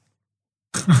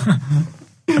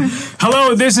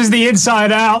Hello, this is the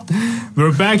Inside Out.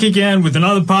 We're back again with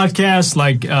another podcast.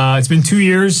 It's been 2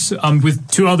 years. I'm with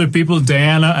two other people,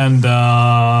 Diana and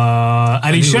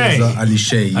Ali Shay. Ali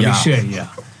Shay, yeah. Ali Shay, yeah.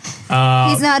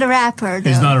 He's not a rapper, though.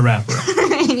 He's not a rapper.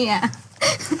 Yeah.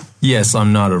 Yes,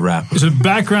 I'm not a rapper. So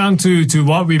background to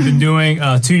what we've been doing.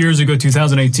 2 years ago,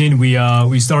 2018,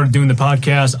 we started doing the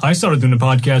podcast. I started doing the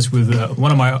podcast with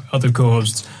one of my other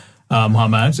co-hosts,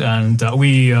 Mohammed, and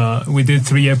we did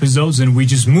 3 episodes, and we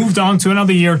just moved on to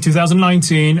another year,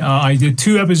 2019. I did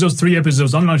 2 episodes, 3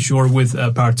 episodes, I'm not sure, with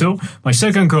Parto, my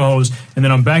second co-host, and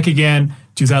then I'm back again,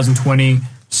 2020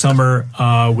 summer,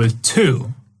 with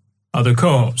 2 other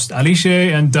co-hosts, Ali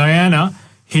Shay and Diana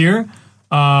here.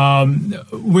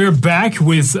 We're back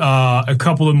with a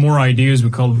couple of more ideas, a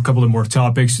couple of more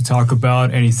topics to talk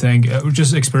about, anything. We're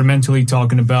just experimentally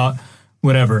talking about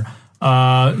whatever.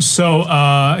 So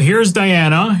here's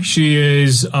Diana. She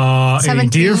is a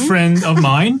dear friend of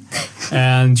mine,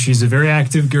 and she's a very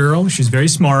active girl. She's very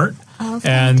smart. Oh,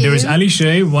 and there's Ali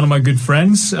Shay, one of my good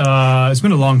friends. It's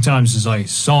been a long time since I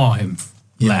saw him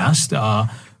last.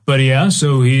 But yeah,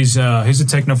 so he's a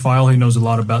technophile. He knows a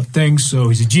lot about things. So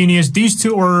he's a genius. These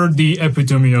 2 are the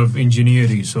epitome of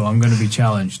ingenuity. So I'm going to be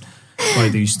challenged by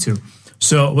these 2.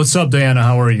 So what's up, Diana?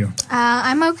 How are you?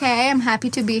 I'm okay. I'm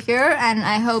happy to be here, and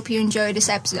I hope you enjoy this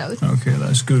episode. Okay,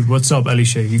 that's good. What's up, Ali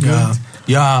Shay? You good?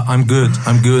 Yeah, I'm good.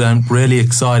 I'm really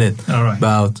excited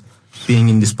about being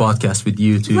in this podcast with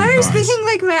you two. Why are you speaking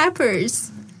like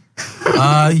rappers?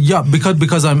 Yeah,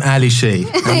 because I'm Ali Shay.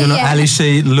 And, you know, Ali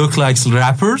Shay look like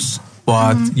rappers,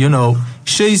 but you know,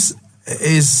 Shay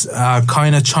is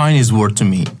kind of Chinese word to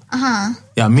me.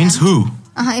 Yeah, means who.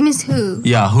 It means who?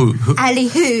 Yeah, who? Ali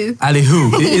who? Ali who?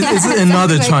 It's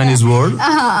another like Chinese word. Oh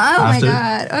my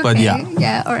God. Okay. But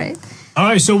yeah. All right. All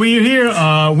right. So we're here.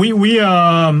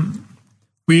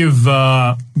 We've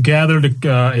gathered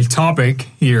a topic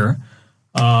here.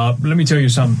 Let me tell you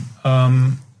something.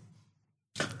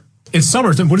 It's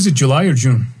summertime. What is it? July or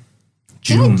June?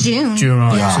 June. June.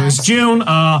 All right. Yeah. So it's June.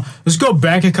 Let's go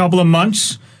back a couple of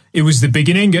months. It was the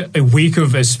beginning, a week of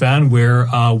Esfand, where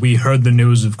we heard the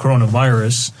news of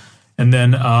coronavirus, and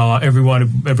then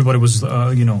everybody was,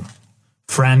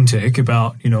 frantic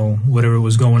about, whatever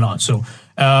was going on. So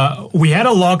we had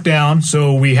a lockdown,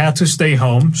 so we had to stay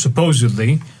home,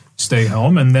 supposedly stay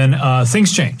home, and then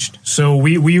things changed. So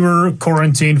we were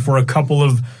quarantined for a couple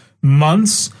of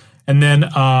months, and then, we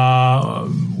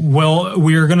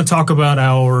are going to talk about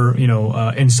our,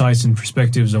 insights and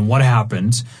perspectives on what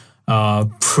happened.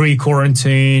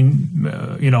 Pre-quarantine,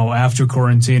 after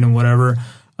quarantine and whatever.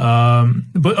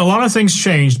 But a lot of things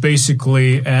changed,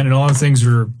 basically, and a lot of things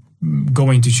are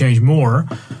going to change more.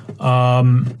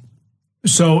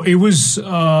 So it was,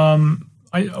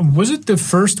 was it the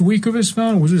first week of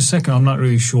Esfand, or was it the second? I'm not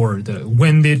really sure.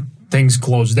 When did things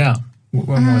close down?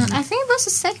 When was it? I think it was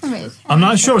the second week. I'm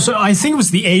not sure. So I think it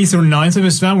was the 8th or 9th of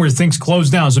Esfand where things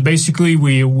closed down. So basically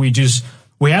we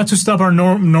had to stop our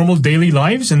normal daily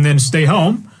lives and then stay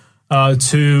home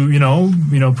to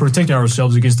protect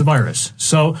ourselves against the virus.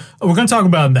 So we're going to talk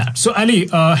about that. So Ali,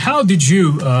 how did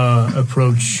you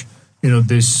approach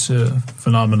this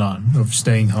phenomenon of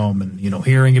staying home and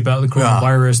hearing about the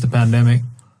coronavirus, the pandemic?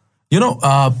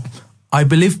 I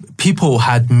believe people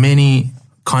had many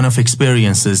kind of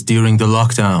experiences during the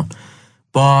lockdown,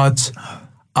 but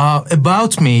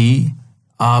about me.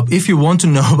 If you want to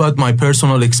know about my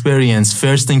personal experience,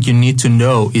 first thing you need to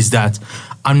know is that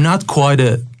I'm not quite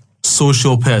a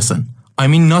social person. I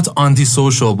mean, not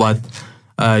antisocial, but,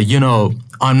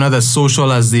 I'm not as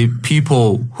social as the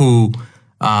people who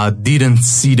didn't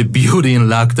see the beauty in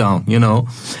lockdown,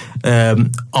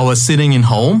 I was sitting in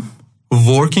home,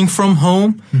 working from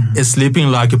home,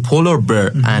 sleeping like a polar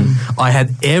bear, and I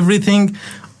had everything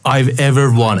I've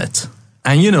ever wanted.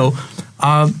 And,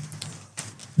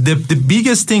 the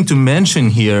biggest thing to mention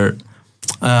here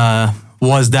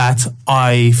was that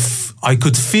I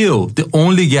could feel the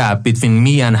only gap between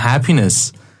me and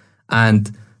happiness, and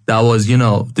that was,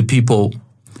 the people.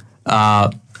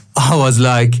 I was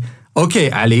like,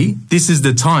 okay, Ali, this is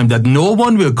the time that no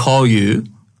one will call you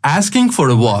asking for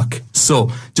a walk, so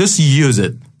just use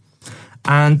it.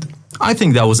 And I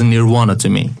think that was a nirvana to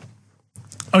me.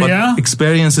 Oh, but yeah?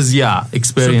 Experiences. So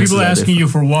people asking you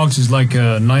for walks is like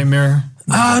a nightmare?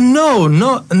 No,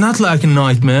 not like a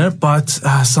nightmare, but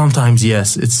sometimes,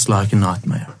 yes, it's like a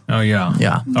nightmare. Oh, yeah.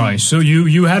 Yeah. All right, so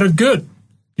you had it good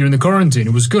during the quarantine.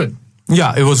 It was good.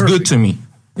 Yeah, it was Perfect. good to me.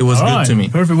 It was All good right, to me.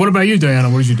 Perfect. What about you, Diana?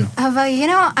 What did you do?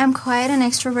 Well, I'm quite an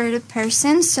extroverted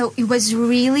person, so it was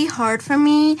really hard for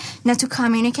me not to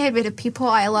communicate with the people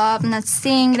I love, not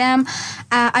seeing them.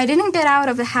 I didn't get out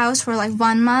of the house for like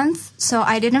 1 month, so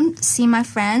I didn't see my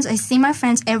friends. I see my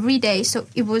friends every day, so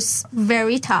it was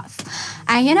very tough.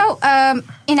 And,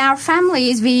 in our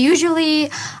families, we usually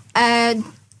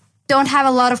don't have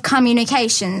a lot of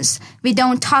communications. We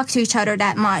don't talk to each other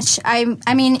that much. I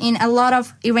mean, in a lot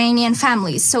of Iranian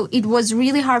families. So it was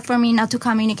really hard for me not to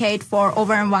communicate for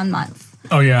over 1 month.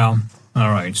 Oh, yeah.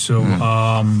 All right. So,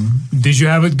 did you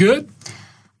have it good?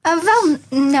 Well,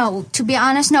 no, to be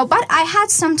honest, no. But I had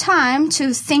some time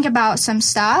to think about some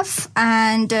stuff.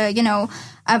 And,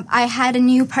 I had a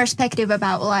new perspective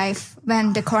about life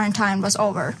when the quarantine was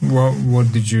over.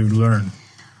 What did you learn?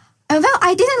 Well,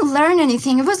 I didn't learn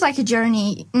anything. It was like a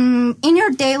journey. In your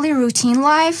daily routine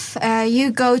life,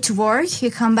 you go to work,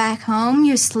 you come back home,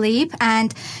 you sleep,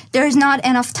 and there's not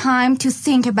enough time to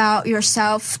think about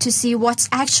yourself, to see what's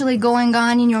actually going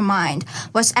on in your mind,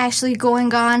 what's actually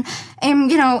going on, in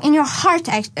your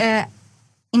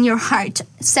heart.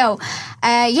 So,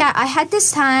 I had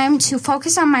this time to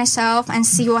focus on myself and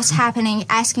see what's happening,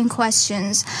 asking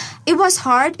questions. It was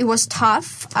hard. It was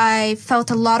tough. I felt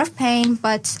a lot of pain,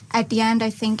 but at the end, I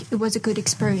think it was a good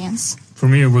experience. For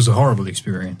me, it was a horrible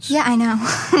experience. Yeah, I know.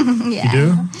 Yeah. You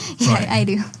do? Yeah, Right. I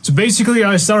do. So basically,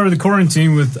 I started the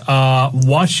quarantine with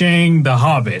watching The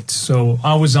Hobbit. So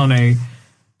I was on a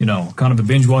kind of a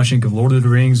binge watching of Lord of the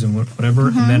Rings and whatever,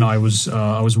 and then I was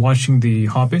watching The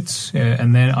Hobbits,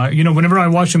 and then whenever I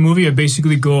watch a movie, I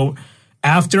basically go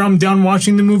after I'm done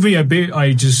watching the movie,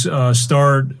 I just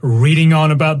start reading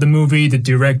on about the movie, the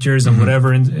directors, and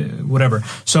whatever.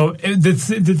 So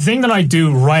the thing that I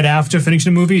do right after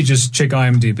finishing the movie is just check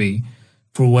IMDb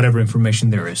for whatever information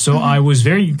there is. So I was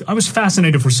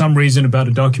fascinated for some reason about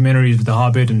the documentary of The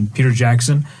Hobbit and Peter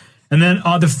Jackson. And then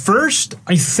the first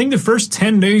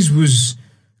 10 days was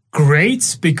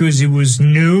great because it was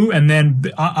new. And then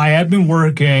I had been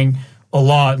working a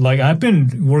lot. Like I've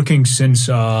been working since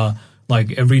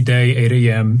like every day, 8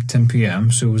 a.m., 10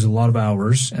 p.m. So it was a lot of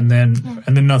hours and then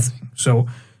nothing. So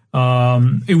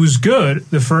it was good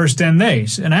the first 10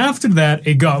 days. And after that,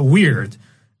 it got weird.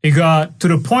 It got to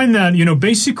the point that,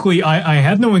 basically I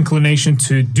had no inclination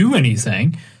to do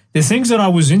anything. The things that I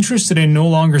was interested in no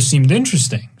longer seemed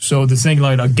interesting. So the thing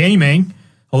like gaming,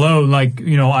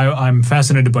 I'm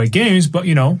fascinated by games, but,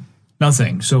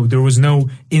 nothing. So there was no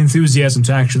enthusiasm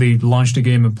to actually launch the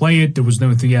game and play it. There was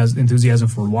no enthusiasm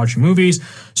for watching movies.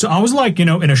 So I was like, in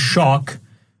a shock.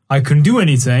 I couldn't do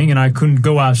anything and I couldn't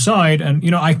go outside. And,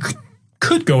 I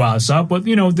could go outside, but,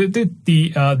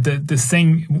 the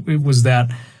thing was that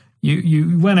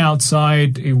You went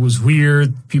outside. It was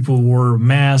weird. People wore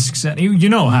masks, and you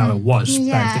know how it was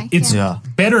back then. It's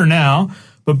better now,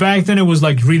 but back then it was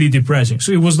like really depressing.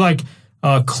 So it was like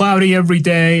cloudy every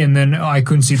day, and then I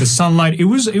couldn't see the sunlight. It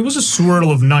was a swirl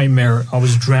of nightmare. I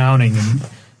was drowning and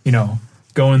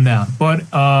going down. But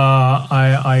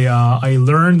I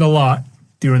learned a lot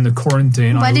during the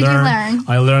quarantine. What did you learn?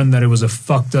 I learned that it was a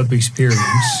fucked up experience.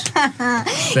 We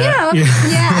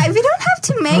don't have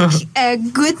to make a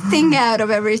good thing out of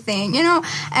everything. When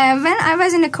I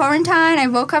was in the quarantine, I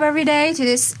woke up every day to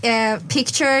these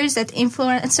pictures that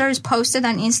influencers posted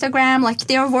on Instagram. Like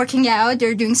they're working out,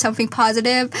 they're doing something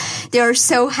positive, they're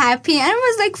so happy. And I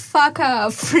was like, fuck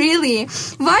off, really?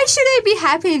 Why should I be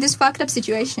happy in this fucked up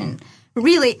situation?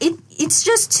 Really, it's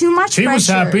just too much pressure. He was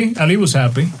happy. Ali was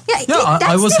happy.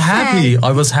 I was happy.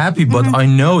 I was happy, but I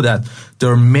know that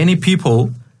there are many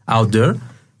people out there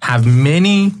have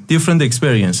many different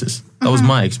experiences. That was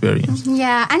my experience.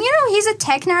 Yeah, and he's a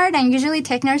tech nerd, and usually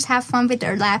tech nerds have fun with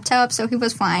their laptop, so he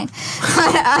was fine.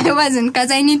 But I wasn't,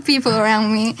 because I need people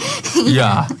around me.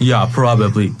 Yeah,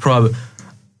 probably.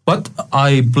 But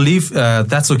I believe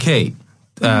that's okay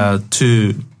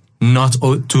to not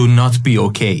be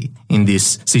okay in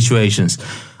these situations.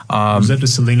 Was that the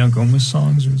Selena Gomez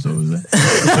songs, or was that?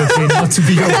 It's okay not to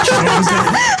be okay.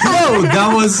 No,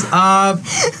 that was.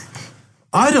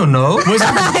 I don't know. Was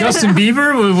it Justin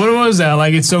Bieber? What was that?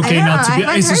 Like, it's okay not to be.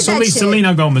 It's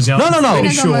Selena Gomez. No. Pretty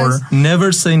sure.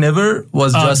 Never Say Never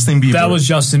was Justin Bieber. That was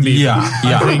Justin Bieber.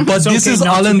 Yeah. But this is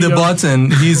Alan the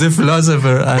Button. He's a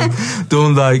philosopher and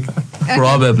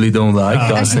probably don't like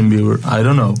Justin Bieber. I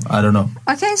don't know.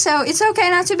 Okay, so it's okay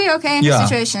not to be okay in these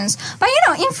situations. But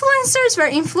influencers were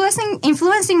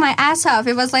influencing my ass off.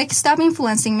 It was like, stop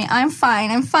influencing me. I'm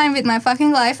fine with my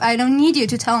fucking life. I don't need you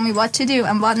to tell me what to do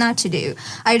and what not to do.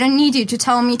 I don't need you to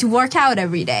tell me to work out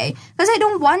every day, because I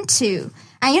don't want to.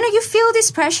 And you feel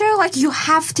this pressure like you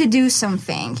have to do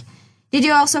something. Did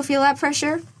you also feel that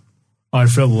pressure? I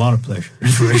felt a lot of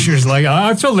pressures. Like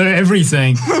I felt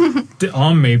everything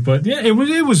on me, but yeah, it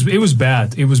was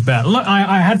bad. It was bad.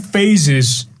 I had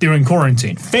phases during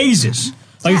quarantine. Phases.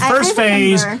 Like the first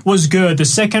phase was good. The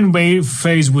second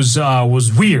phase was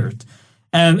weird,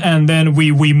 and then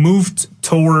we moved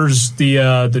towards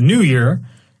the New Year,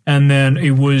 and then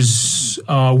it was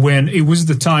when it was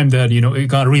the time that it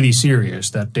got really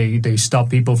serious, that they stopped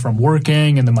people from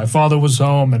working, and then my father was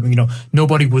home, and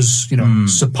nobody was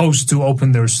supposed to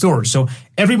open their stores, so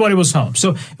everybody was home.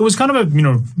 So it was kind of a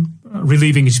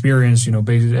relieving experience.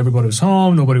 Basically everybody was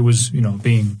home, nobody was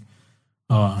being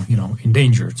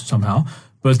endangered somehow.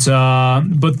 But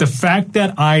the fact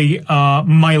that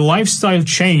my lifestyle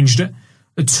changed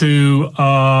to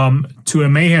a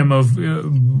mayhem of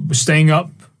staying up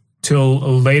till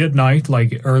late at night,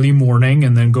 like early morning,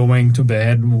 and then going to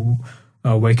bed,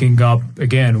 waking up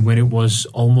again when it was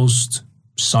almost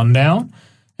sundown,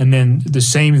 and then the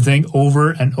same thing over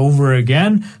and over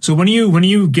again. So when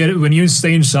you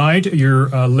stay inside, your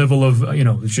level of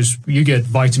it's just you get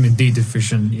vitamin D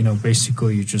deficient.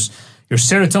 Basically your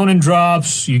serotonin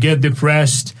drops, you get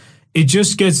depressed. It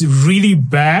just gets really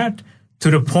bad to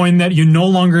the point that you no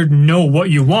longer know what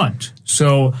you want.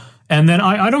 So. And then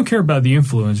I don't care about the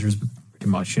influencers pretty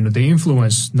much. They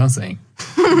influence nothing.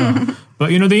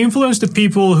 But, they influence the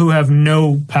people who have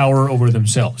no power over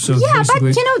themselves. So yeah, but,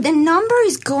 the number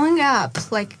is going up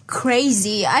like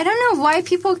crazy. I don't know why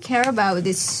people care about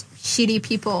these shitty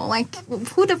people. Like,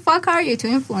 who the fuck are you to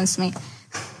influence me?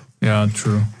 Yeah,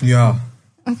 true. Yeah.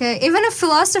 Okay, even a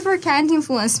philosopher can't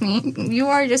influence me. You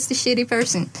are just a shitty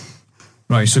person.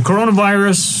 Right, so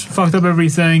coronavirus fucked up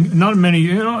everything. Not many,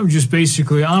 just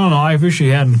basically, I don't know, I wish it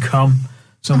hadn't come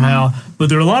somehow. But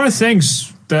there are a lot of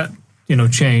things that,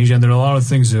 change, and there are a lot of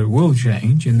things that will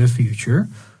change in the future.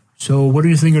 So what do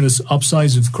you think are the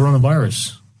upsides of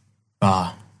coronavirus?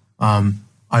 I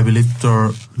believe there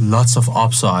are lots of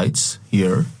upsides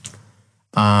here.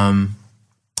 I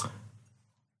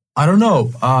don't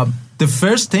know. The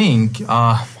first thing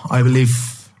I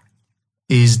believe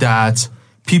is that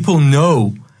people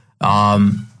know, I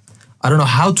don't know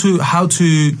how to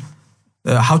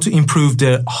improve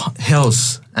their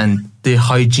health and their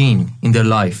hygiene in their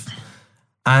life.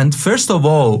 And first of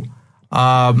all,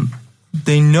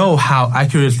 they know how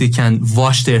accurately can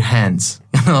wash their hands.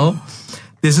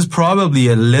 This is probably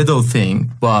a little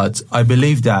thing, but I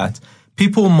believe that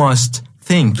people must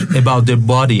think about their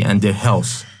body and their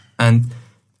health. And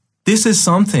this is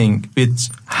something which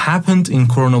happened in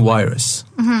coronavirus.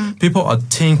 Mm-hmm. People are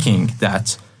thinking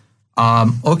that,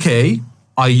 okay,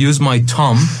 I use my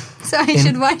thumb. So I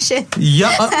should wash it.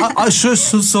 Yeah, I should.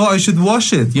 So I should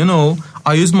wash it.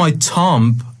 I use my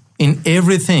thumb in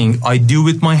everything I do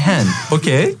with my hand.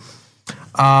 Okay.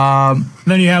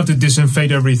 Then you have to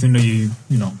disinfect everything that you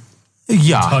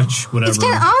touch, whatever. It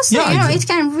can also, it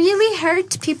can really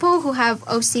hurt people who have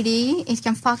OCD. It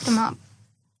can fuck them up.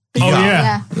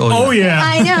 Oh yeah.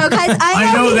 I know, because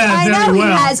I know he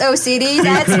has OCD.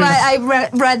 That's why I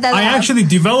read that. I actually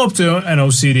developed an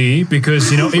OCD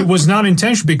because it was not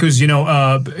intentional. Because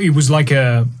it was like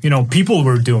people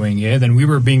were doing it and we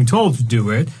were being told to do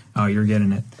it. Oh, you're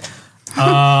getting it.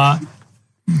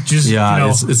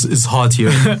 It's hot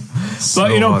here.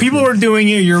 But people were doing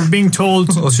it. You're being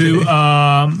told to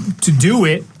do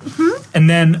it. Mm-hmm. And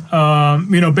then,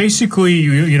 basically,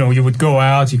 you would go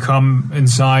out, you come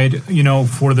inside,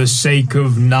 for the sake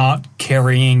of not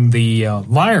carrying the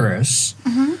virus.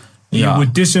 Mm-hmm. You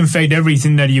would disinfect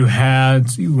everything that you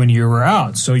had when you were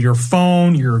out. So your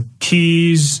phone, your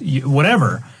keys,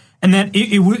 whatever. And then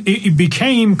it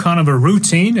became kind of a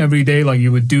routine every day, like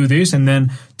you would do this. And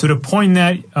then to the point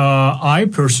that I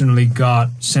personally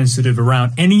got sensitive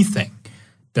around anything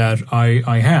that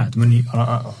I had when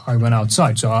I went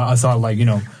outside. So I thought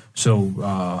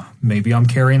maybe I'm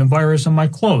carrying the virus on my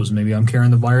clothes. Maybe I'm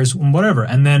carrying the virus on whatever.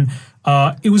 And then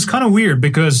it was kind of weird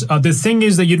because the thing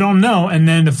is that you don't know. And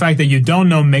then the fact that you don't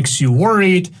know makes you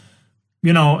worried,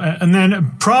 and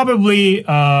then probably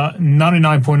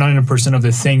 99.99% of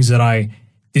the things that I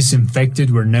disinfected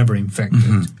were never infected.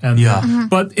 Mm-hmm. And,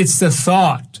 but it's the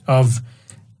thought of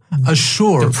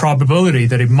the probability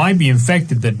that it might be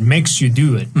infected that makes you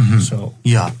do it. Mm-hmm. So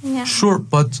sure.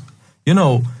 But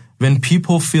when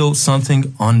people feel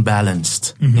something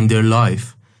unbalanced in their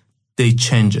life, they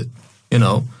change it.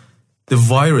 The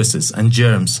viruses and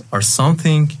germs are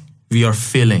something we are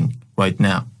feeling right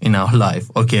now in our life.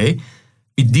 Okay,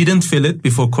 we didn't feel it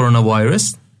before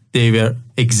coronavirus; they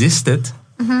existed.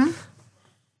 Mm-hmm.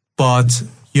 But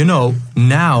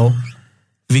now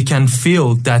we can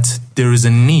feel that there is a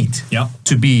need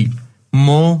to be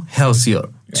more healthier,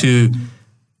 to,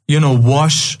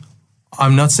 wash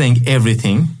I'm not saying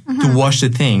everything, to wash the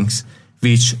things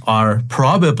which are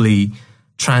probably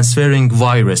transferring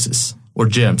viruses or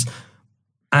germs.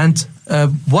 And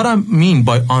what I mean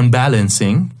by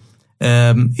unbalancing,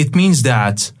 it means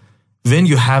that when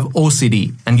you have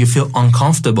OCD and you feel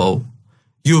uncomfortable,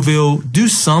 you will do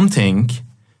something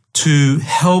to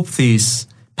help this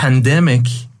pandemic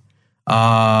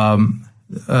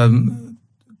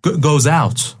goes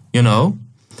out,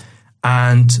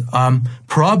 And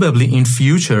probably in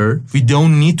future, we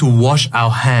don't need to wash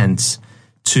our hands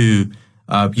to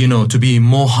be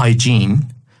more hygiene.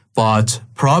 But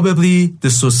probably the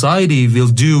society will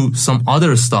do some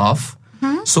other stuff.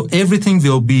 So everything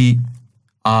will be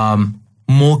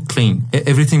more clean.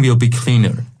 Everything will be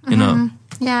cleaner,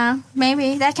 Yeah,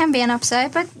 maybe that can be an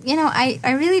upside. But,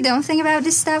 I really don't think about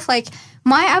this stuff. Like,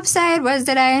 my upside was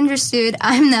that I understood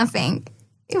I'm nothing.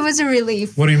 It was a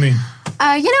relief. What do you mean?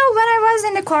 When I was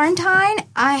in the quarantine,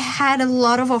 I had a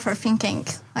lot of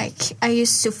overthinking. Like, I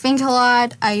used to think a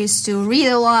lot. I used to read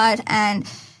a lot. And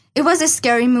it was a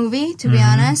scary movie, to be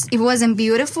honest. It wasn't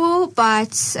beautiful,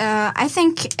 but I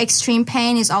think extreme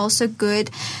pain is also good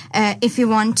if you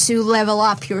want to level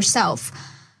up yourself.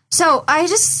 So I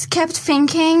just kept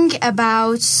thinking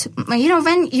about,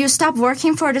 when you stop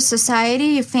working for the society,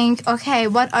 you think, okay,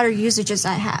 what other usages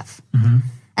I have?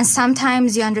 And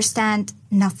sometimes you understand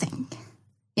nothing.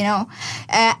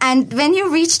 And when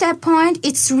you reach that point,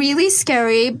 it's really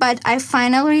scary. But I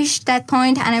finally reached that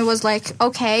point, and I was like,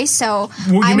 okay, so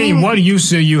what use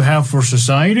do you have for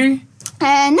society?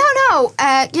 No.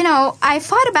 I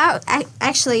thought about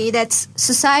actually that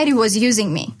society was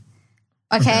using me.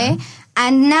 Okay?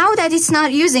 And now that it's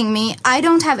not using me, I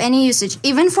don't have any usage,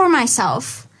 even for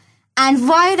myself. And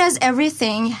why does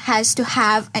everything has to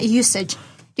have a usage?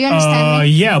 Do you understand me?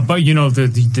 Yeah, but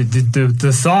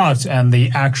the thought and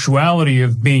the actuality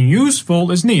of being useful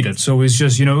is needed. So it's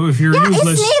just, if you're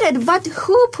useless... it's needed, but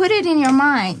who put it in your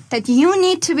mind that you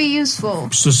need to be useful?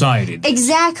 Society.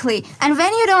 Exactly. And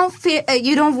when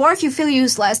you don't work, you feel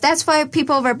useless. That's why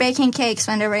people were baking cakes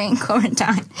when they were in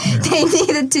quarantine. Yeah. They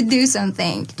needed to do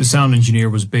something. The sound engineer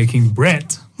was baking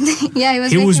bread. Yeah,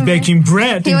 he was baking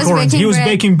bread in quarantine. He was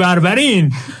baking barbari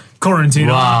in quarantine.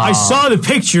 Wow. I saw the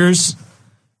pictures.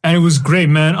 And it was great,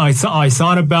 man. I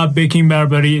thought about baking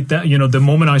barbari, the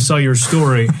moment I saw your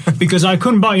story, because I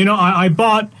couldn't buy, I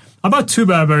bought 2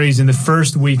 barbaris in the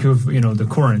first week of, the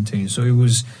quarantine. So it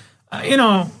was,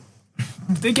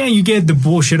 again, you get the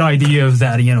bullshit idea of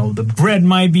that, the bread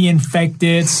might be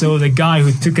infected. So the guy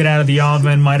who took it out of the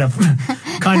oven might have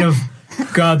kind of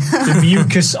got the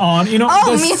mucus on.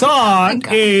 The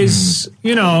thought is,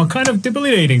 kind of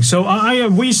debilitating. So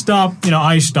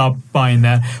I stopped buying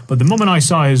that. But the moment I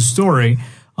saw his story,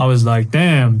 I was like,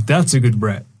 damn, that's a good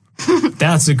bread.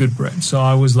 That's a good bread. So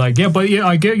I was like,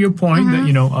 I get your point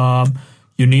that,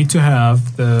 you need to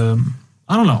have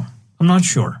I don't know. I'm not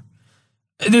sure.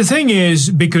 The thing is,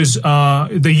 because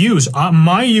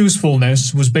my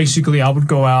usefulness was basically I would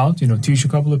go out, teach a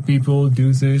couple of people,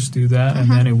 do this, do that,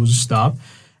 and then it would stop.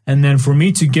 And then for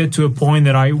me to get to a point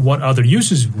that what other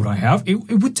uses would I have, it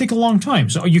would take a long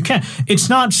time. So you can't, it's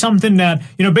not something that,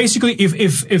 basically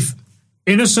if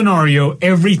in a scenario,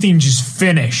 everything just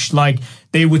finished, like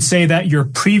they would say that your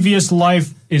previous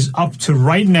life is up to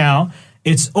right now,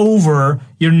 it's over,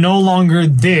 you're no longer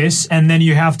this, and then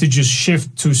you have to just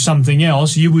shift to something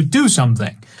else, you would do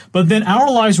something. But then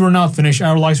our lives were not finished,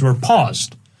 our lives were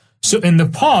paused. So in the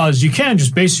pause, you can't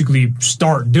just basically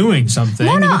start doing something.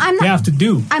 No, I'm not. You have to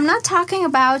do. I'm not talking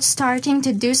about starting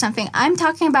to do something. I'm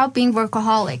talking about being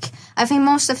workaholic. I think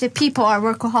most of the people are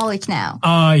workaholic now.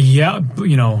 Yeah,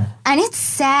 And it's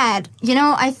sad.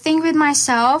 I think with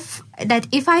myself that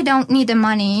if I don't need the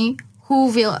money, who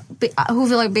will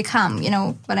I become? You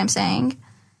know what I'm saying?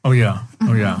 Oh yeah.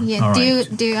 Yeah. All do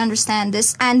right. you understand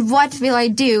this? And what will I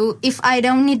do if I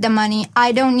don't need the money?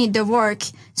 I don't need the work.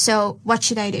 So what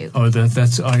should I do? Oh,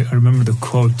 that's I remember the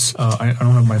quote. I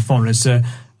don't have my phone. It's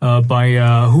by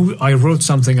who I wrote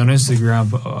something on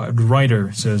Instagram. The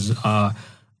writer says, "I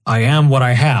am what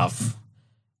I have,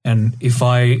 and if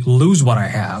I lose what I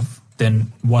have,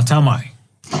 then what am I?"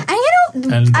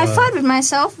 And I thought with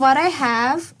myself, what I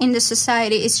have in the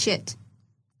society is shit.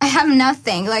 I have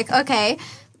nothing. Like, okay,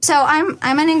 so I'm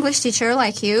an English teacher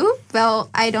like you. Well,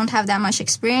 I don't have that much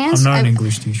experience. I'm not an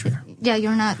English teacher. Yeah,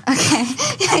 you're not. Okay.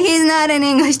 He's not an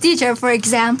English teacher, for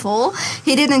example.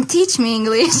 He didn't teach me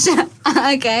English.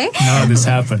 Okay. None of this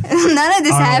happened. None of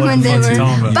this happened ever.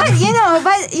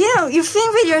 But you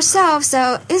think with yourself,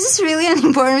 so is this really an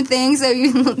important thing? So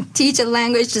you teach a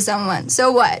language to someone.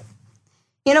 So what?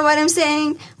 You know what I'm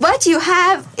saying? What you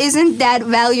have isn't that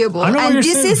valuable. I know and what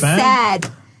you're this saying, is man.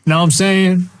 sad. Now I'm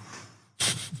saying,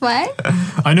 What?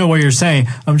 I know what you're saying.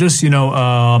 I'm just,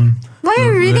 Why are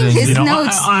you reading his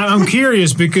notes? I'm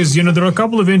curious because, there are a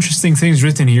couple of interesting things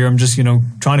written here. I'm just,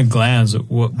 trying to glance at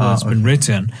what's been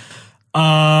written.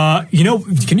 Can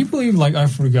you believe, I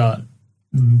forgot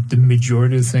the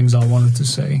majority of things I wanted to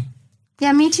say?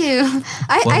 Yeah, me too.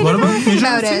 I what didn't about think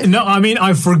about it. No, I mean,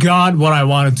 I forgot what I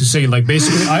wanted to say.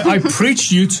 Basically, I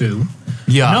preached you to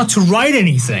not to write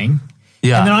anything.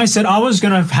 Yeah. And then I said I was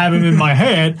going to have him in my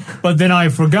head, but then I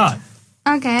forgot.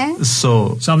 Okay.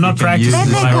 So I'm not practicing. Let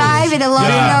the my guy with a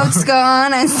lot of notes go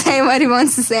on and say what he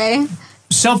wants to say.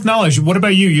 Self-knowledge. What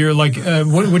about you? You're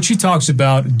what she talks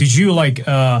about. Did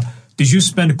you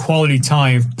spend quality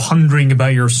time pondering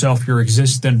about yourself, your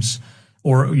existence,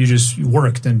 or you just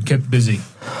worked and kept busy?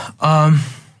 About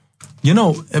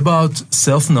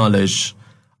self-knowledge,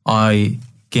 I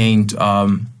gained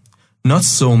not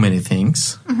so many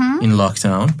things in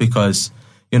lockdown because,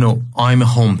 I'm a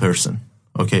home person.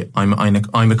 Okay, I'm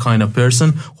a kind of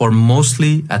person who are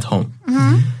mostly at home.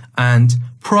 And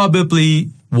probably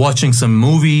watching some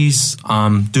movies,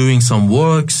 doing some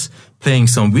works, playing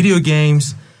some video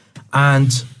games.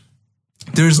 And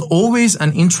there's always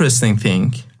an interesting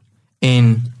thing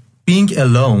in being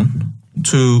alone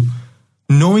to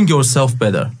knowing yourself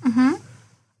better.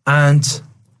 And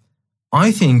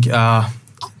I think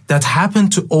that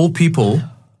happened to all people,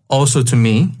 also to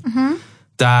me,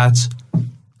 that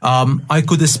I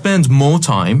could spend more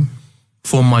time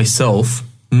for myself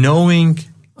knowing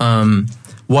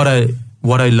what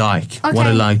I like, what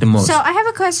I like the most. So I have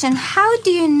a question. How do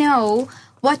you know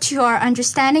what you are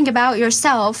understanding about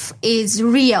yourself is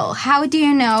real? How do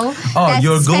you know? Oh,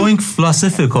 you're going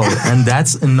philosophical, and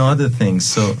that's another thing.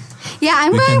 So yeah,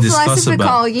 I'm going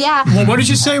philosophical. Yeah. Well, what did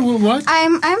you say? What? I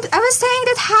was saying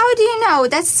that how do you know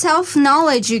that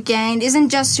self-knowledge you gained isn't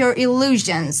just your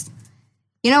illusions?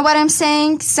 You know what I'm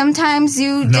saying? Sometimes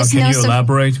you just know. Can you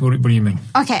elaborate? What do you mean?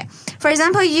 Okay. For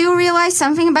example, you realize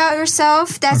something about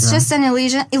yourself that's just an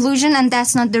illusion, and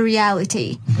that's not the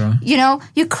reality. Okay.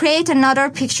 You create another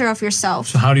picture of yourself.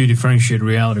 So how do you differentiate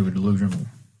reality with illusion?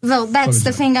 Well, that's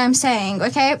the thing I'm saying,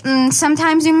 okay?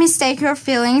 Sometimes you mistake your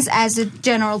feelings as a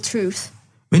general truth.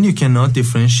 When you cannot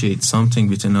differentiate something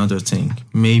with another thing,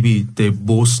 maybe they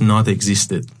both not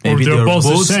existed. Maybe they're both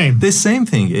the same. The same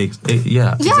thing.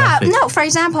 Yeah, exactly. No, for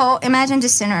example, imagine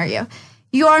this scenario.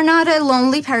 You are not a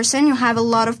lonely person. You have a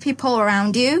lot of people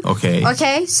around you.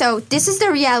 Okay, so this is the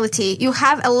reality. You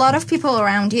have a lot of people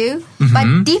around you, but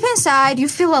deep inside you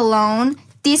feel alone.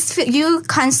 You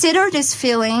consider this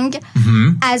feeling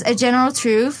as a general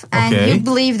truth, and you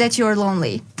believe that you're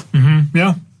lonely.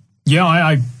 Yeah,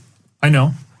 I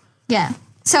know. Yeah.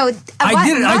 So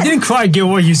I didn't quite get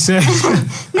what you said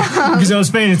because I was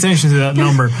paying attention to that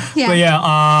number.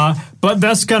 Yeah. But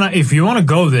that's if you want to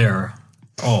go there.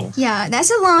 Oh. Yeah, that's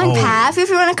a long path. If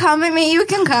you want to come with me, you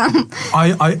can come.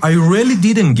 I really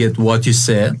didn't get what you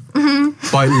said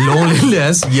by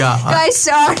loneliness. Yeah. Guys,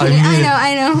 sorry.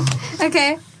 I know.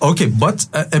 Okay. Okay, but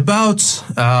about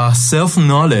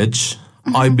self-knowledge,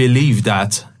 I believe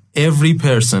that every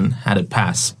person had a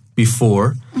past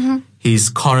before his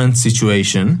current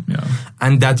situation,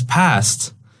 and that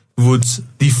past would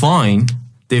define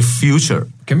the future.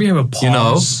 Can we have a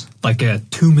pause? Like a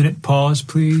 2-minute pause,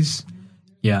 please?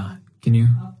 Yeah. Can you?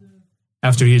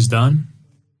 After he's done?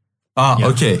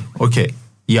 Okay.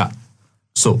 Yeah.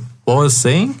 So, what was I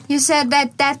saying? You said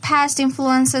that past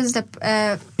influences the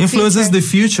the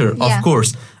future, of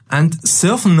course. And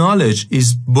self-knowledge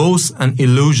is both an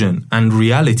illusion and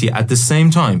reality at the same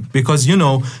time. Because, you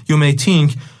may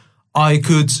think, I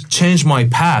could change my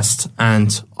past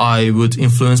and I would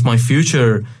influence my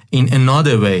future in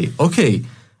another way. Okay,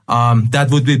 that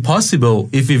would be possible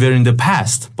if we were in the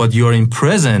past, but you're in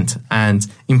present. And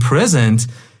in present,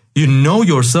 you know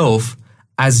yourself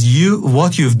as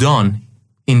what you've done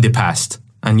in the past.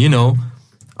 And,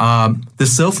 the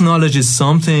self-knowledge is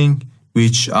something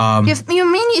which you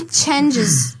mean it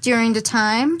changes during the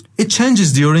time? It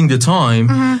changes during the time,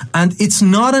 and it's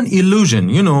not an illusion.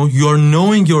 You're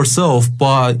knowing yourself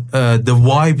by the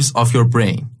vibes of your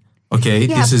brain. Okay,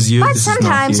 yeah, this is you. But this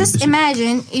sometimes, is not you. just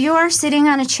imagine you are sitting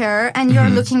on a chair and you're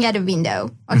looking at a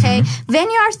window. Okay, when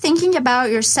you are thinking about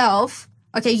yourself,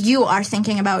 you are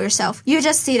thinking about yourself. You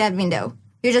just see that window.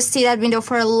 You just see that window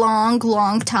for a long,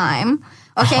 long time.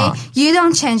 Okay, you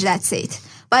don't change that seat.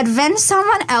 But when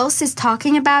someone else is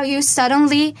talking about you,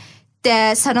 suddenly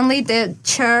the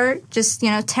chair just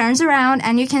turns around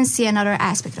and you can see another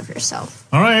aspect of yourself.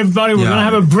 All right, everybody, we're gonna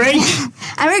have a break.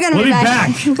 And we're gonna be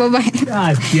back. Bye-bye.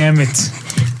 God damn it!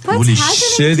 What's Holy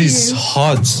happening shit, to it's you?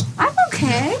 hot. I'm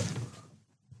okay.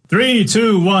 3,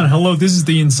 2, 1. Hello, this is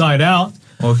the Inside Out.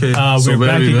 Okay. We're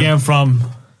back again from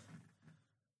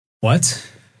what?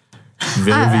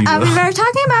 We were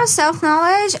talking about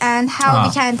self-knowledge and how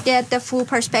we can get the full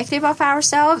perspective of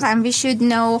ourselves, and we should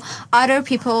know other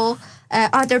people's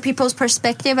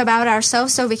perspective about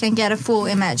ourselves so we can get a full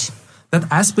image.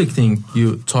 That aspect thing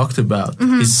you talked about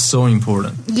is so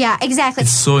important. Yeah, exactly.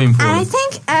 It's so important. And I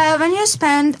think when you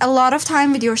spend a lot of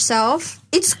time with yourself,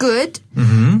 it's good,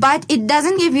 but it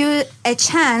doesn't give you a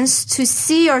chance to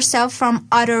see yourself from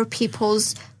other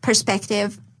people's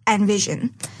perspective and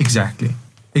vision. Exactly.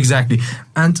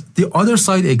 And the other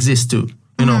side exists too.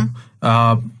 You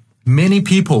know, many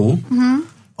people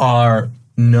are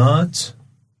not...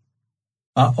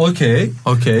 Okay.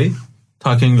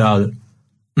 Talking louder.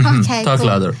 Okay, Talk cool.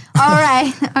 louder. All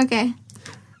right. Okay.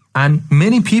 And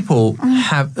many people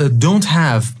don't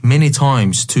have many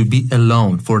times to be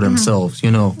alone for themselves.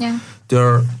 You know,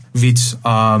 they're with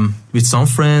some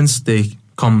friends. They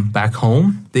come back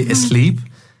home. They sleep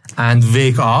and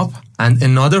wake up, and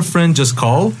another friend just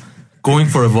call, going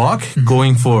for a walk,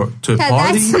 going to a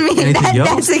party. That's me. Anything else?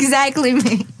 That's exactly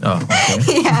me. Oh,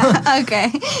 okay. Yeah.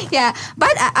 Okay. Yeah.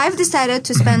 But I've decided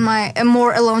to spend my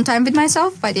more alone time with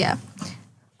myself. But yeah.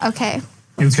 Okay.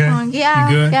 You okay? Yeah.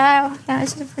 You good? Yeah.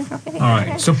 It's okay. All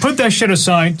right. So put that shit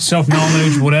aside,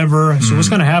 self-knowledge, whatever. So what's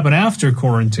going to happen after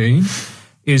quarantine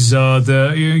is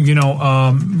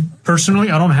personally,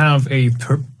 I don't have a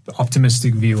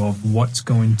optimistic view of what's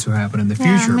going to happen in the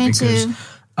future. Me because too.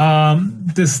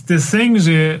 the things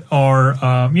are,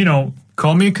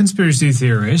 call me a conspiracy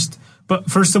theorist. But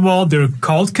first of all, they're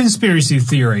called conspiracy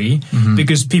theory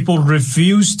because people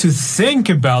refuse to think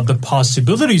about the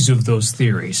possibilities of those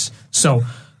theories. So,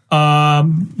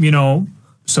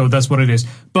 so that's what it is.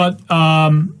 But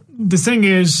the thing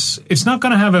is, it's not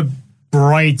going to have a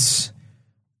bright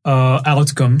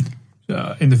outcome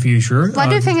in the future. What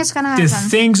do you think is going to happen? The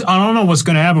things, I don't know what's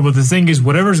going to happen, but the thing is,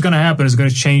 whatever's going to happen is going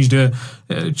to change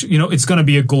it's going to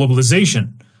be a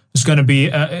globalization. It's going to be,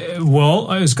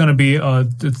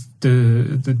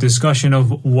 the discussion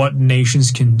of what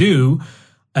nations can do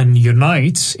and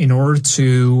unite in order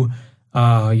to,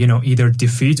 either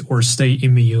defeat or stay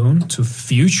immune to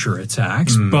future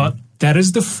attacks. But that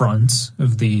is the front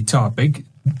of the topic.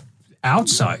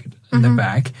 Outside, in the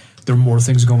back, there are more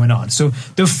things going on. So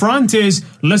the front is,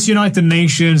 let's unite the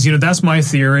nations. That's my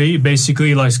theory.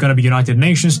 Basically, it's going to be United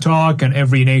Nations talk, and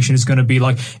every nation is going to be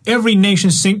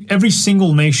every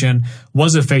single nation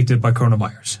was affected by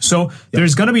coronavirus. So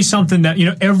there's going to be something that,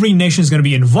 every nation is going to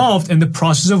be involved in the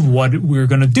process of what we're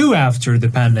going to do after the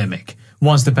pandemic,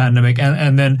 once the pandemic,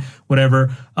 and then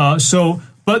whatever.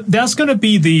 But that's going to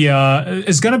be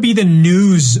it's going to be the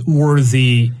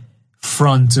newsworthy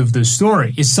front of the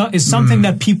story. It's something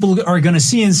that people are going to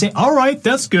see and say, all right,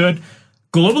 that's good.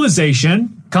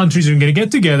 Globalization, countries are going to get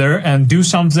together and do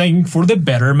something for the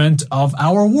betterment of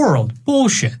our world.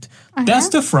 Bullshit. That's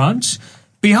the front.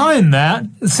 Behind that,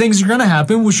 things are going to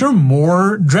happen which are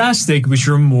more drastic, which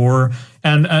are more,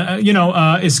 and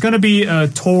it's going to be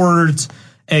towards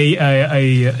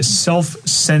a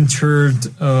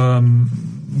self-centered, a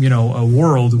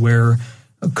world where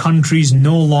countries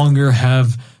no longer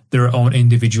have their own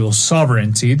individual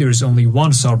sovereignty. There's only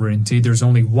one sovereignty. There's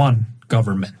only one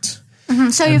government.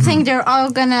 So you think they're all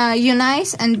going to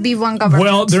unite and be one government?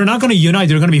 Well, they're not going to unite.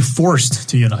 They're going to be forced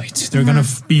to unite. They're going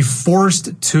to be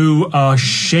forced to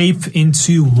shape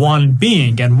into one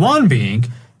being, and one being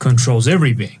controls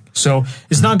every being. So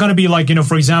it's not going to be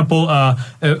for example,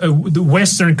 the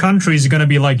Western countries are going to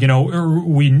be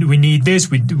we need this,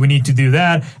 we need to do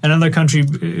that. Another country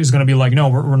is going to be no,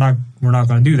 we're not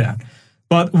going to do that.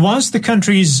 But once the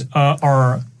countries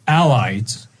are allied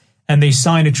and they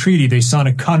sign a treaty, they sign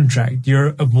a contract,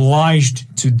 you're obliged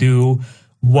to do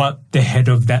what the head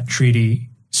of that treaty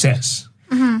says.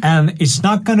 And it's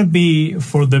not going to be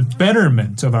for the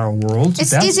betterment of our world.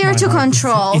 It's easier to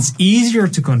control. It's easier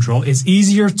to control. It's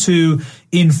easier to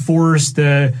enforce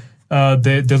the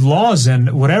laws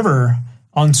and whatever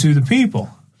onto the people.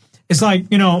 It's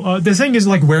the thing is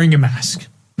wearing a mask.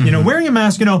 Wearing a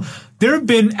mask, there have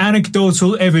been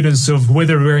anecdotal evidence of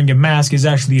whether wearing a mask is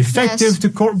actually effective to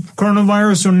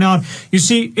coronavirus or not. You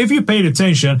see, if you paid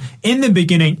attention, in the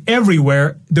beginning,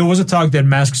 everywhere, there was a talk that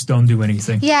masks don't do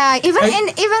anything. Yeah, even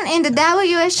in the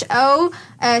WHO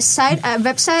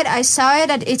website, I saw it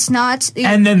that it's not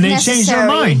And then they necessary. changed their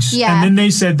minds. Yeah. And then they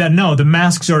said that, no, the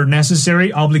masks are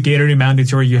necessary, obligatory,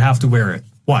 mandatory, you have to wear it.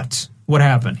 What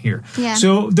happened here? Yeah.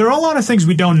 So there are a lot of things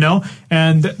we don't know,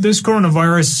 and this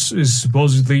coronavirus is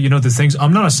supposedly, the things.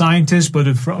 I'm not a scientist,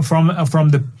 but from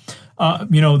the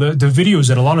videos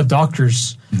that a lot of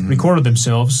doctors recorded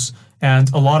themselves,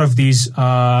 and a lot of these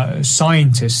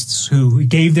scientists who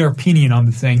gave their opinion on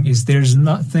the thing is there's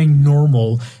nothing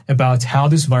normal about how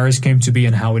this virus came to be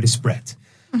and how it is spread.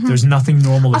 There's nothing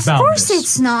normal about this. Of course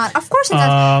it's not. Of course it's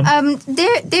not.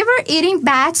 They were eating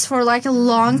bats for like a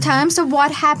long time. So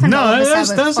what happened? No,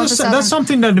 that's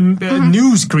something that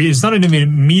news creates. It's not in the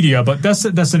media, but that's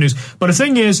the news. But the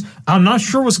thing is, I'm not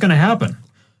sure what's going to happen.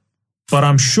 But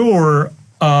I'm sure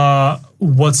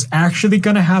what's actually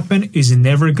going to happen is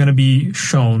never going to be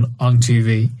shown on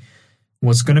TV.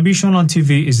 What's going to be shown on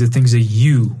TV is the things that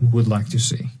you would like to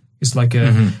see. It's like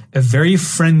a very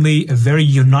friendly, a very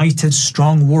united,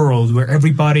 strong world where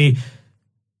everybody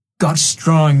got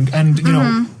strong and, you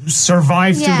know,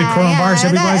 survived through the coronavirus.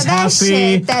 Everybody's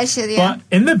happy. That shit, But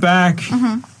in the back,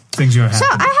 things are happening. So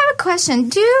I have a question.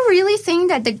 Do you really think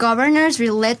that the governors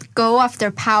will let go of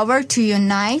their power to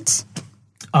unite?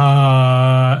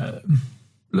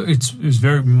 It's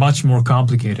very much more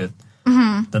complicated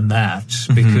than that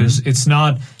because it's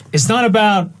not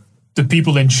about the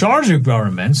people in charge of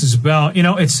governments. It's about, you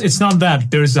know, it's not that.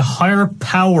 There's a higher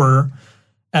power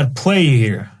at play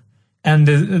here, and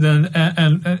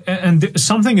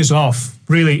something is off.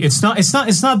 Really, it's not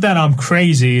that I'm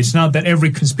crazy. It's not that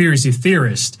every conspiracy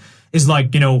theorist is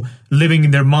like, you know, living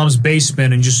in their mom's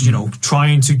basement and just, you know,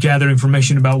 trying to gather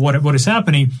information about what is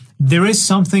happening. There is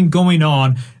something going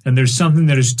on, and there's something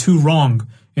that is too wrong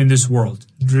in this world.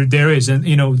 There is, and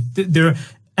you know,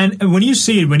 And when you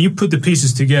see it, when you put the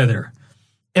pieces together,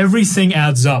 everything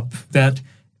adds up that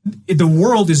the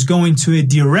world is going to a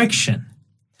direction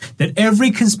that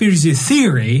every conspiracy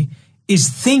theory is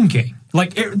thinking.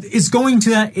 Like, it's going to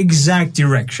that exact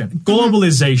direction.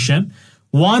 Globalization,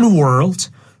 one world,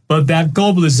 but that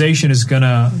globalization is going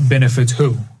to benefit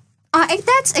who?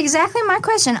 That's exactly my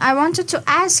question. I wanted to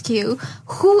ask you,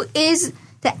 who is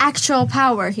the actual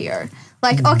power here?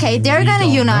 Like, okay, they're going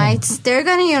to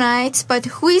unite, but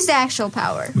who is the actual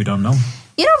power? We don't know.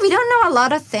 You know, we don't know a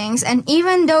lot of things, and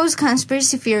even those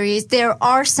conspiracy theories, there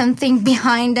are something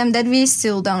behind them that we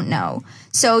still don't know.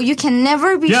 So you can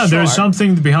never be sure. Yeah, there's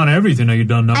something behind everything that you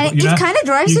don't know. And it kind of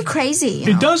drives you crazy.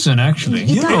 It doesn't, actually.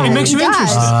 It makes you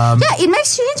interested. It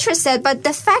makes you interested, but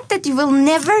the fact that you will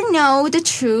never know the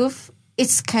truth,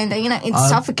 it's kind of, you know, it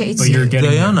suffocates you.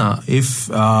 Diana, if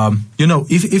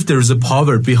there is a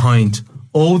power behind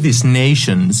all these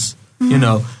nations, you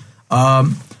know,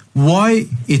 why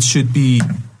it should be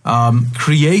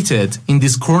created in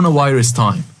this coronavirus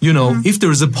time? You know, if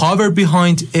there is a power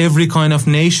behind every kind of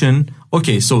nation,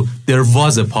 okay, so there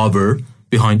was a power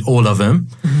behind all of them,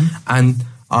 and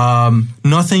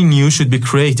nothing new should be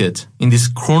created in this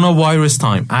coronavirus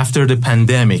time after the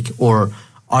pandemic, or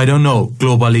I don't know,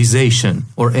 globalization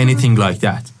or anything like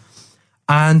that.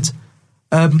 And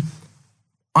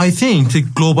I think the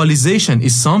globalization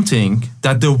is something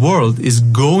that the world is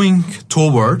going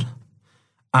toward,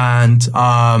 and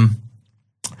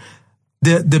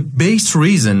the base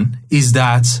reason is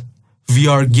that we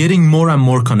are getting more and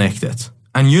more connected.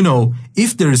 And you know,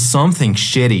 if there is something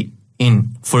shitty in,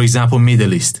 for example,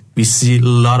 Middle East, we see a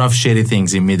lot of shitty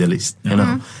things in Middle East, you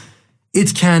know,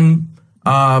 it can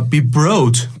be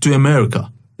brought to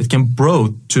America. It can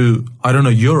brought to, I don't know,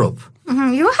 Europe.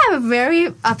 You have a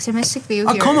very optimistic view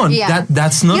here. Come on,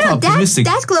 that's not optimistic.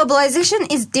 That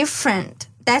globalization is different.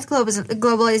 That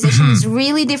globalization is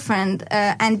really different.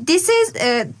 And this is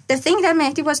the thing that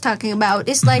Mehdi was talking about.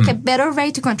 It's like a better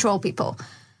way to control people.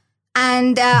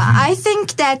 And I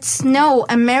think that, no,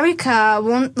 America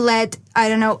won't let, I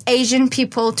don't know, Asian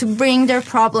people to bring their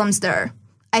problems there.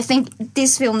 I think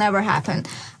this will never happen.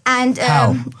 And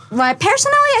well,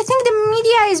 personally, I think the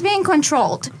media is being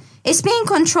controlled. It's being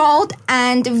controlled,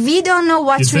 and we don't know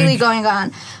what's really going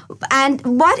on. And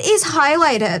what is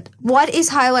highlighted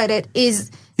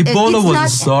is Ebola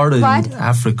was started in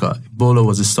Africa. Ebola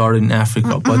was started in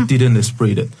Africa, but didn't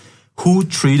spread it. Who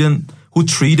treated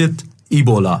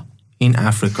Ebola in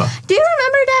Africa? Do you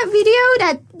remember that video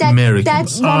that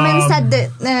woman said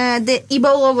that the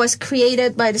Ebola was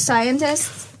created by the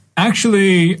scientists?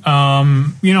 Actually,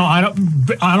 you know, I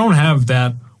don't have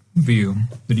that view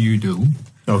that you do.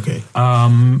 Okay.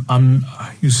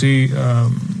 You see,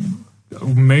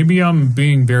 maybe I'm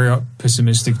being very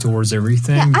pessimistic towards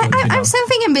everything. Yeah, but, I'm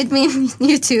something in between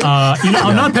you two. You know,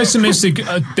 I'm not pessimistic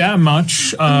that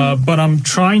much, but I'm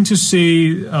trying to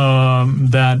see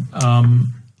that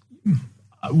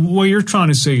what you're trying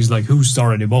to say is like, who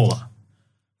started Ebola?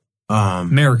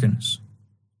 Americans,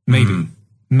 maybe.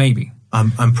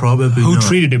 I'm probably who not.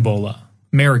 treated Ebola?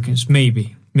 Americans,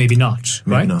 maybe not,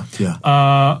 right? Maybe not,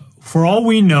 yeah. For all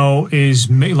we know is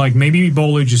maybe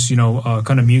Ebola just, you know,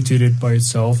 kind of mutated by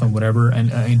itself and whatever,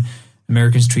 and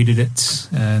Americans treated it,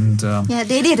 and Yeah,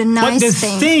 they did a but nice the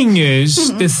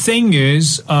thing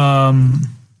is,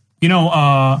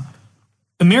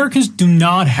 Americans do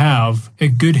not have a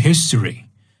good history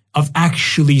of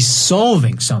actually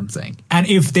solving something, and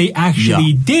if they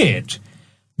actually did,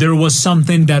 there was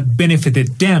something that benefited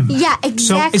them. Yeah,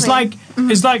 exactly. So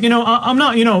it's like I'm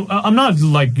not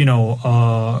like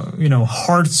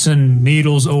hearts and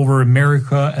needles over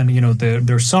America and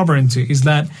their sovereignty. Is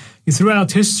that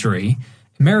throughout history,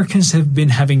 Americans have been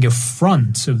having a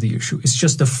front of the issue. It's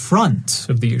just the front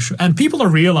of the issue, and people are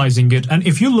realizing it. And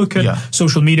if you look at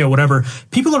social media, or whatever,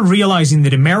 people are realizing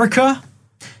that America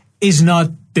is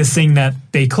not the thing that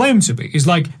they claim to be. It's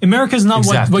like America is not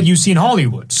what you see in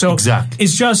Hollywood. So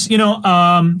it's just,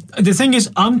 the thing is,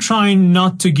 I'm trying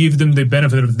not to give them the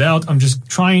benefit of the doubt. I'm just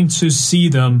trying to see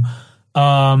them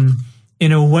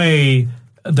in a way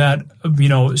that,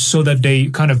 so that they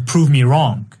kind of prove me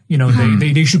wrong.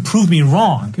 They should prove me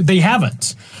wrong. They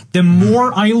haven't. The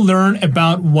more I learn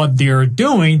about what they're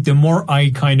doing, the more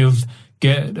I kind of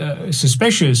get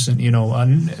suspicious and,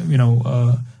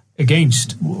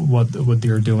 against what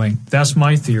they're doing. That's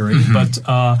my theory. But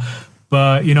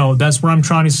that's what I'm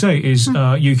trying to say is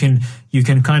you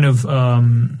can kind of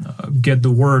get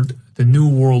the New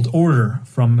World Order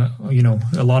from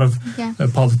a lot of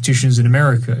politicians in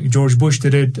America. George Bush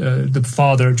did it. The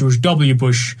father, George W.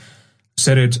 Bush,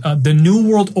 said it. The New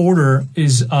World Order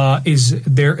is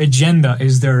their agenda,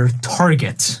 is their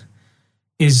target.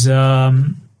 Is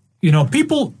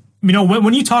people.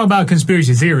 When you talk about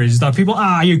conspiracy theories, like people,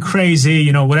 you're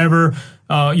crazy, whatever,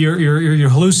 you're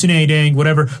hallucinating,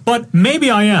 whatever. But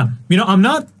maybe I am. I'm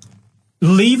not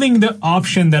leaving the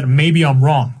option that maybe I'm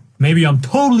wrong. Maybe I'm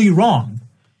totally wrong,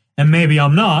 and maybe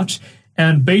I'm not.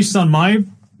 And based on my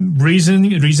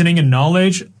reasoning and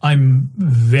knowledge, I'm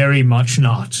very much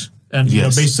not. And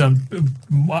based on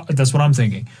that's what I'm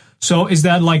thinking. So is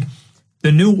that like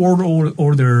the New World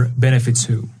Order benefits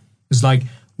who? It's like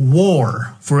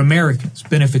war for Americans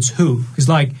benefits who? It's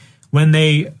like when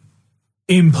they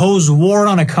impose war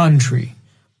on a country,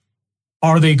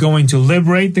 are they going to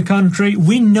liberate the country?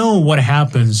 We know what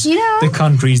happens the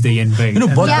countries they invade.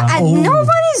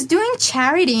 Nobody's doing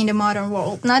charity in the modern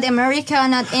world. Not America,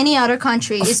 not any other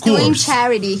country is doing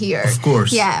charity here. Of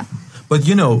course. Yeah. But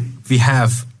we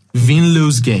have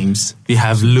win-lose games, we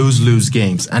have lose-lose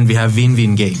games, and we have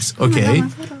win-win games. Okay?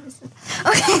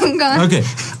 Okay, go on. Okay.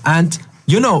 And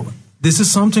this is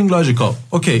something logical.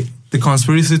 Okay, the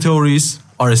conspiracy theories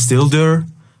are still there.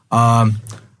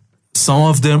 Some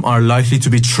of them are likely to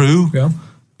be true. Yeah.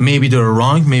 Maybe they're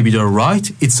wrong, maybe they're right.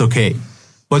 It's okay.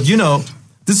 But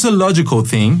this is a logical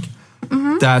thing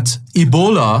that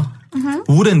Ebola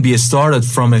wouldn't be started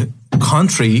from a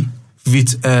country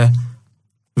with a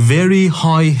very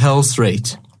high health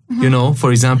rate.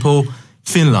 For example,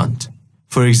 Finland.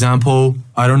 For example,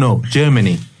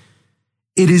 Germany.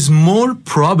 It is more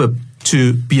probable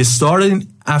to be started in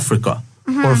Africa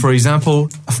or, for example,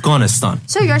 Afghanistan.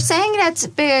 So you're saying that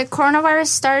the coronavirus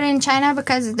started in China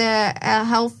because the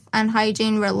health and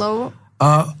hygiene were low?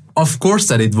 Of course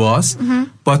that it was,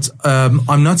 but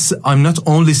I'm not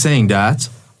only saying that.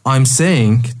 I'm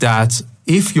saying that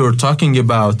if you're talking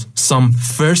about some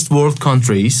first world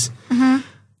countries,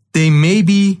 they may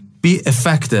be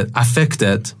affected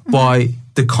by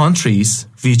the countries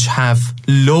which have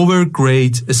lower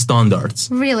grade standards.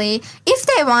 Really? If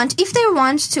they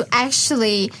want to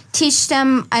actually teach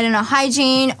them,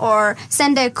 hygiene or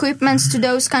send the equipments to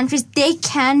those countries, they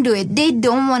can do it. They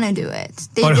don't want to do it.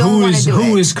 But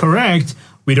who is correct?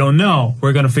 We don't know.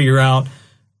 We're going to figure out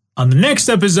on the next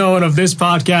episode of this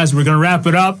podcast. We're going to wrap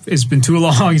it up. It's been too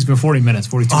long. It's been 40 minutes,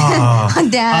 42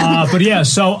 minutes. Damn. But yeah,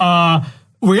 so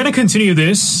we're going to continue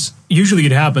this. Usually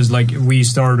it happens like we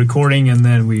start recording and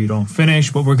then we don't finish,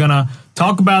 but we're going to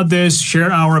talk about this, share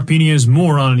our opinions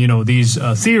more on, these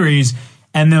theories,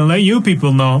 and then let you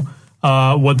people know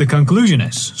what the conclusion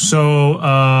is.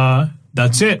 So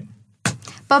that's it.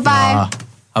 Bye-bye.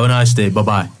 Have a nice day.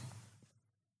 Bye-bye.